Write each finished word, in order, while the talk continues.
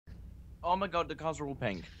Oh my god, the cars are all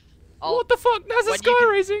pink. What the fuck? There's a sky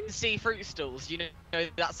racing. See fruit stalls, you know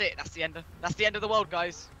that's it. That's the end of the world,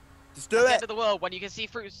 guys. Just do That's the it. end of the world. When you can see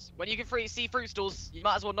fruits, see fruit stalls, you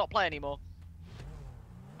might as well not play anymore.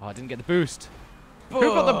 Oh, I didn't get the boost. Who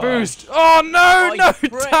got the boost? Oh no, Oh, no, you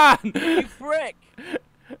prick. Dan! You prick!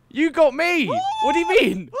 You got me. What do you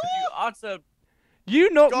mean? You utter. You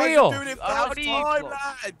knocked Guys, me you're off. doing it How first do you- time,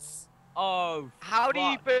 lads. Oh. How do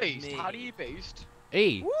you fuck boost? me. How do you boost?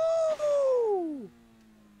 E. Woo!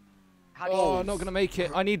 How do you Oh, I'm not gonna make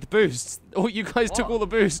it. I need the boosts. Oh, you guys took What? all the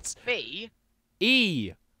boosts. B?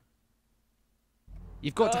 E.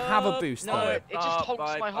 You've got to have a boost no, though. it just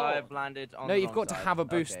honks my horn. I've landed on No, the you've wrong got to side. have a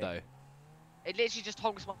boost Okay. though. It literally just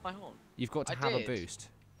honks my horn. You've got to I have a did. boost.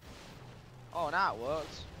 Oh, now it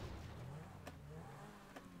works.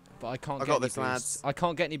 But I can't I get got any this, boosts. lads. I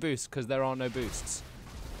can't get any boosts because there are no boosts.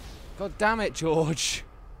 God damn it, George.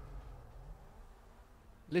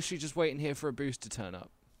 Literally just waiting here for a boost to turn up.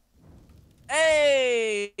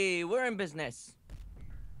 Hey, we're in business.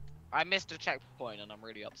 I missed a checkpoint and I'm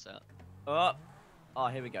really upset. Oh,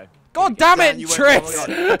 here we go. God damn Dan, it, you won't Trix!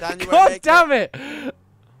 make it. Dan, you won't God make damn it!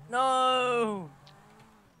 No.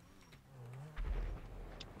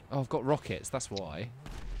 Oh, I've got rockets, that's why.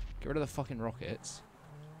 Get rid of the fucking rockets.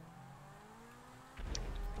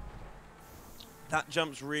 That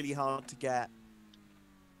jump's really hard to get.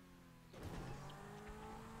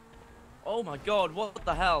 Oh my god, what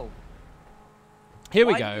the hell? Here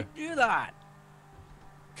we Why go. did you do that?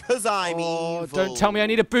 Cause I'm Oh, evil. don't tell me I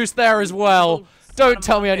need a boost there as well. Evil son Don't of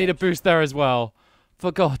tell a me I need a bitch. boost there as well.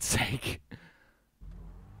 For God's sake.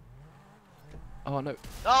 Oh no.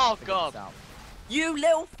 Oh Figure god. this out. You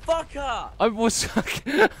little fucker! I was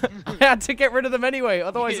I had to get rid of them anyway,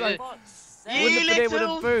 otherwise I Fuck's sake. You wouldn't have been able to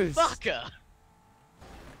little boost. fucker!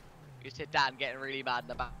 You just hear Dan getting really mad in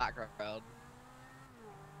the background.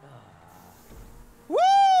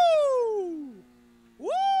 Woo!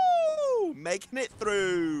 Woo! Making it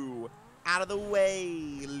through. Out of the way,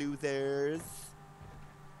 losers.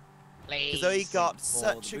 Please. Because he got For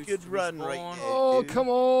such the a boost good to run right respawn. here. Oh, dude. come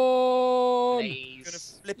on. Please. Gonna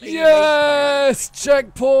flip it. Yes!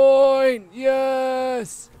 Checkpoint!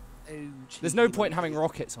 Yes! Oh, There's no cheeky point in having little-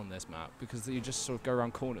 rockets on this map because you just sort of go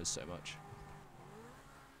around corners so much.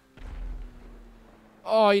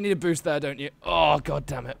 Oh, you need a boost there, don't you? Oh, god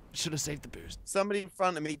damn it. Should have saved the boost. Somebody in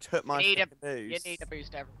front of me took my You need a- fucking You boost. need a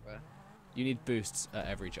boost everywhere. You need boosts at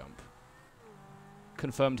every jump.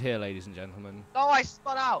 Confirmed here, ladies and gentlemen. Oh, I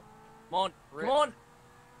spun out! Come on, Rip. come on!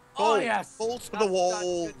 Ball, Oh yes! ball to the That's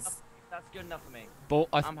walls. That's good enough for me. Ball.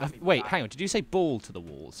 I'm happy with Wait, that. hang on. Did you say ball to the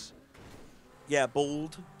walls? Yeah,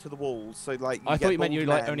 balled to the walls. So like. I get thought you meant you bald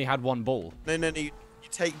like men. only had one ball. No, no, no. You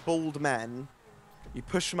take bald men, you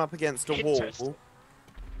push them up against a Interesting. wall.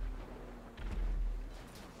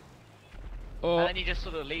 Oh, And then you just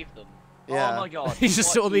sort of leave them. Yeah. Oh my god. you just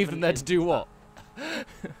What sort of leave even them there to is do that? what?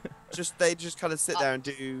 They just kind of sit there and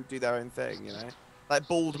do their own thing, you know, like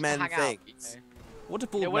bald Just to men hang things. out, you know? What do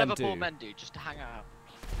Yeah, bald men whatever do? bald men do, just to hang out.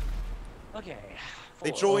 Okay.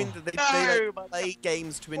 They Oh. joined. They No, like, play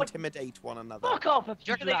games to What? intimidate one another. Fuck off if Do you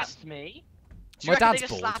you reckon they slapped just- me. Do you My reckon they dad's just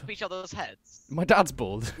bald. slap each other's heads? My dad's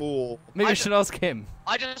bald. Or Maybe I I should ask him.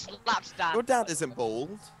 I just slapped Dan. your dad isn't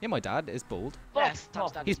bald. Yeah, my dad is bald. Yes, Fuck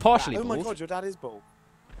off. Dan He's is partially Oh my bald. god, your dad is bald.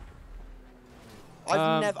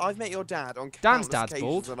 Um, I've met your dad on Dan's countless dad's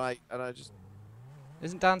occasions, bald. and I just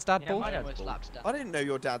Isn't Dan's dad Yeah, bald? my I dad's almost bald. slapped Dan. I didn't know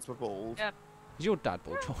your dads were bald. Yeah. Is your dad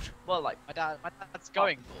bald, George? Well, like, My dad's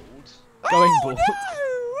going bald. Going Oh, bald.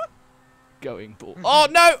 no! Going bald. Oh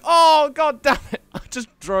no! Oh god damn it! I just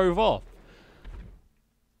drove off.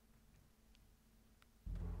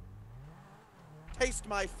 Taste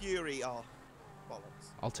my fury. Oh, bollocks.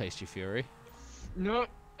 I'll taste your fury. no.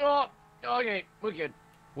 Oh, okay, we're good.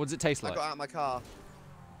 What does it taste I like? got out of my car.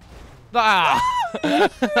 Ah!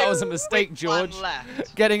 That was a mistake, One George.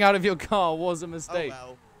 left. Getting out of your car was a Oh mistake.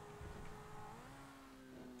 well.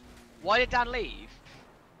 Why did Dan leave?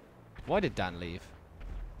 Why did Dan leave?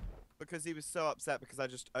 Because he was so upset because I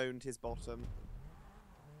just owned his bottom.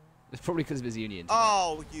 It's probably because of his union.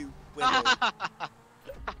 Oh, you widow.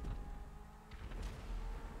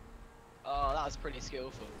 Oh, that was pretty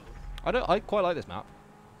skillful. I quite like this map.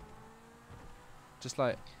 Just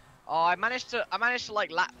like, Oh, I managed to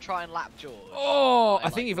like try and lap George. oh, I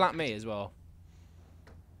like think you've lapped me as well.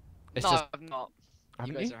 It's no, just, I'm not. You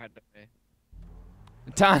haven't guys you? are ahead of me.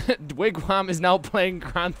 Dan Wigwam is now playing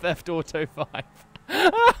Grand Theft Auto 5.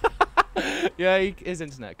 Yeah, his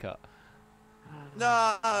internet cut.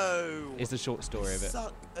 No. Is the short story of it.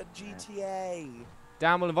 Suck at GTA.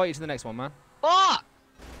 Dan, we'll invite you to the next one, man. Fuck!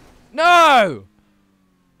 No!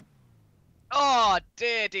 Oh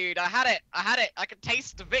dear, dude. I had it. I had it. I could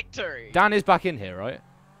taste the victory. Dan is back in here, right?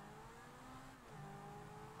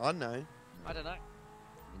 Oh no. I don't know.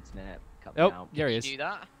 Internet cut me Oh, out. there he Did is. you do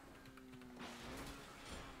that?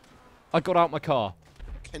 I got out my car.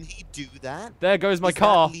 Can he do that? There goes my Is that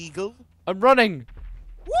car. legal? I'm running.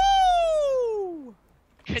 Woo!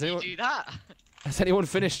 Can you anyone- do that? Has anyone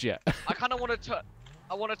finished yet? I kind of want to.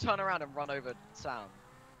 I want to turn around and run over Sam.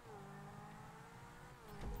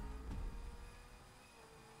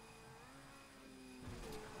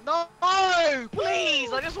 No,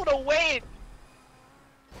 please! I just want to win.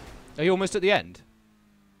 Are you almost at the end?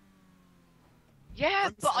 Yeah,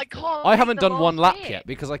 but I can't. I make haven't the done one last lap hit. yet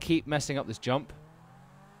because I keep messing up this jump.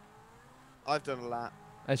 I've done a lap.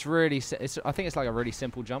 It's really, I think it's like a really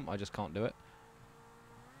simple jump. I just can't do it.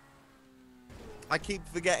 I keep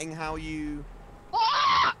forgetting how you.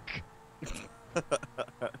 Fuck!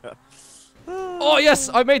 Oh yes,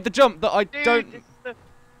 I made the jump that I Dude, don't. this is the...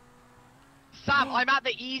 Sam, I'm at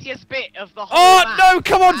the easiest bit of the whole Oh map, no!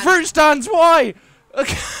 Come on, and- fruit stands. Why?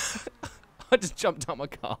 Okay. I just jumped out my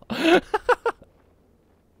car. I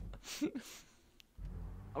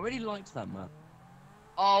really liked that map.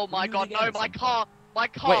 Oh my do it god, again no, at my some car, my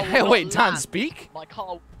car. Wait, will hey, not wait, Dan, land. speak. My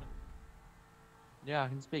car. Yeah, I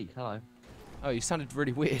can speak. Hello. Oh, you sounded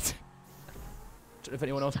really weird. Don't know if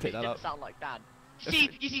anyone else picked that didn't up. sound like Dan. See,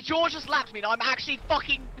 you see, George just lapped me, and I'm actually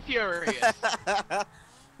fucking furious.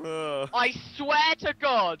 I swear to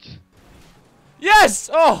God. Yes!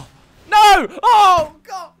 Oh! No! Oh!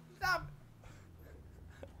 God! Damn!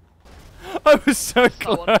 I was so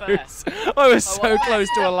so unfair. close. I was Oh, so unfair. close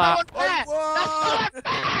to a That's lap. so unfair. That's so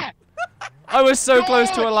unfair. I was so close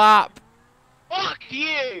to a George! lap. Fuck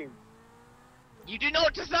you. You do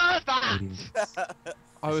not deserve that.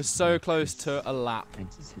 I was so close to a lap.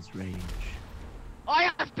 Enters his range. I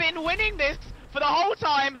have been winning this for the whole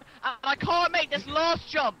time, and I can't make this last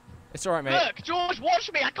jump. It's alright, mate. Look, George, watch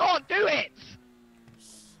me. I can't do it.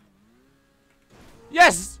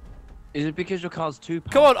 Yes! Is it because your car's too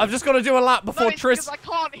powerful? Come on, I've just got to do a lap No, before it's because Tris. I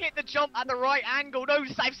can't hit the jump at the right angle. No,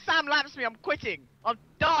 if Sam laps me, I'm quitting. I'm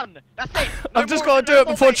done. That's it. No I've just more- got to no do it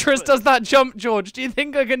more before Tris Bigfoot. does that jump, George. Do you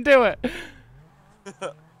think I can do it?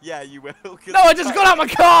 Yeah, you will. No, I just got out my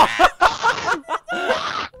car!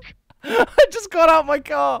 I just got out my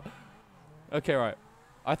car! Okay, right.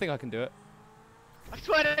 I think I can do it. I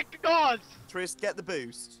swear to God, Tris, get the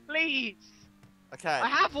boost. please. Okay. I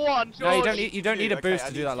have one, George. No, you don't need a Okay, boost I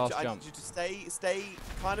to need do that you last I jump. need you to stay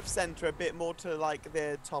kind of center a bit more to like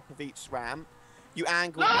the top of each ramp. You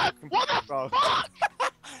angle. Look, back what the wrong. fuck?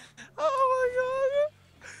 Oh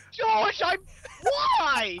George, why?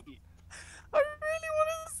 my god! I really want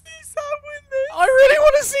to see Sam win this. I really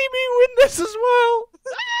want to see me win this as well!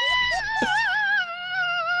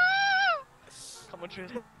 Come on,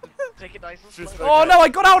 Tristan. Take it nice and Tristan, slow. Oh Okay. no, I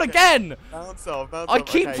got out again! Bounce off, bounce I off.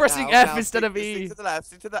 keep Okay, pressing now- F now instead stick- of E. Stick to the left,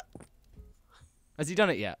 stick to the. Has he done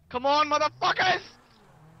it yet? Come on, motherfuckers!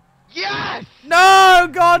 Yes! No!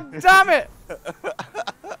 God damn it!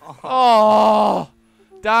 Oh!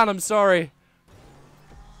 Dan, I'm sorry.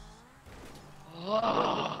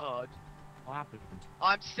 Oh, What happened?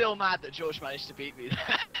 I'm still mad that George managed to beat me.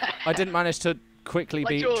 I didn't manage to quickly Like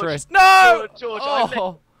beat George. Tris. No! George,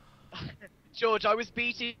 Oh! George, I was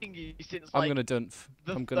beating you since I'm like gonna dunf.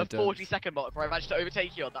 the, I'm gonna the dunf. 40-second mark before I managed to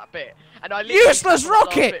overtake you on that bit. And I literally Useless stuck on the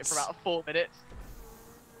last bit rockets! for about 4 minutes.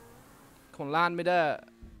 Come on, land me there.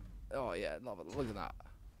 Oh yeah, look at that.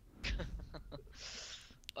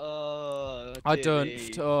 I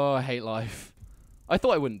dunfed. Oh, I hate life. I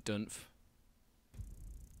thought I wouldn't dunf.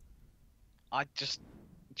 I just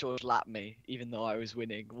George lapped me, even though I was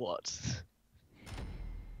winning. What?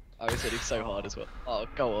 I was hitting so hard as well. Oh,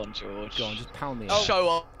 go on, George. Go on, just pound me. Oh. out.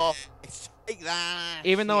 Show off. Take that.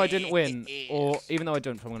 Even though I didn't win, or even though I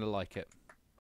dunfed, I'm gonna like it.